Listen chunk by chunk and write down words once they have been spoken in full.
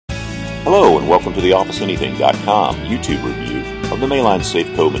Hello and welcome to the OfficeAnything.com YouTube review of the Mayline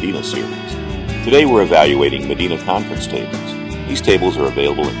Safeco Medina series. Today we're evaluating Medina conference tables. These tables are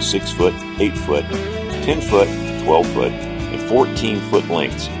available in 6 foot, 8 foot, 10 foot, 12 foot, and 14 foot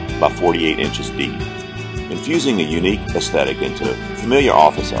lengths by 48 inches deep. Infusing a unique aesthetic into familiar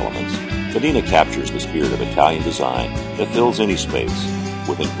office elements, Medina captures the spirit of Italian design that fills any space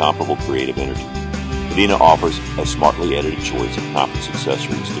with incomparable creative energy. Medina offers a smartly edited choice of conference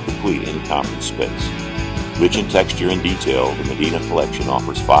accessories to complete any conference space. Rich in texture and detail, the Medina collection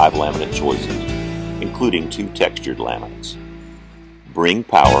offers 5 laminate choices, including 2 textured laminates. Bring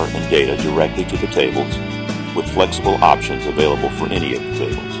power and data directly to the tables, with flexible options available for any of the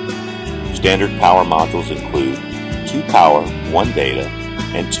tables. Standard power modules include 2 power, 1 data,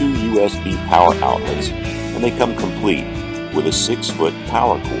 and 2 USB power outlets, and they come complete with a 6-foot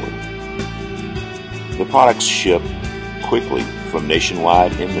power cord. The products ship quickly from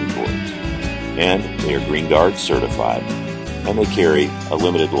nationwide inventories, and they are Green Guard certified, and they carry a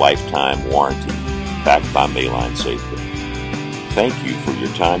limited lifetime warranty backed by Mayline Safeco. Thank you for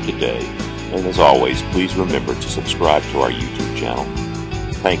your time today, and as always, please remember to subscribe to our YouTube channel.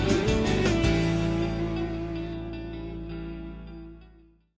 Thank you.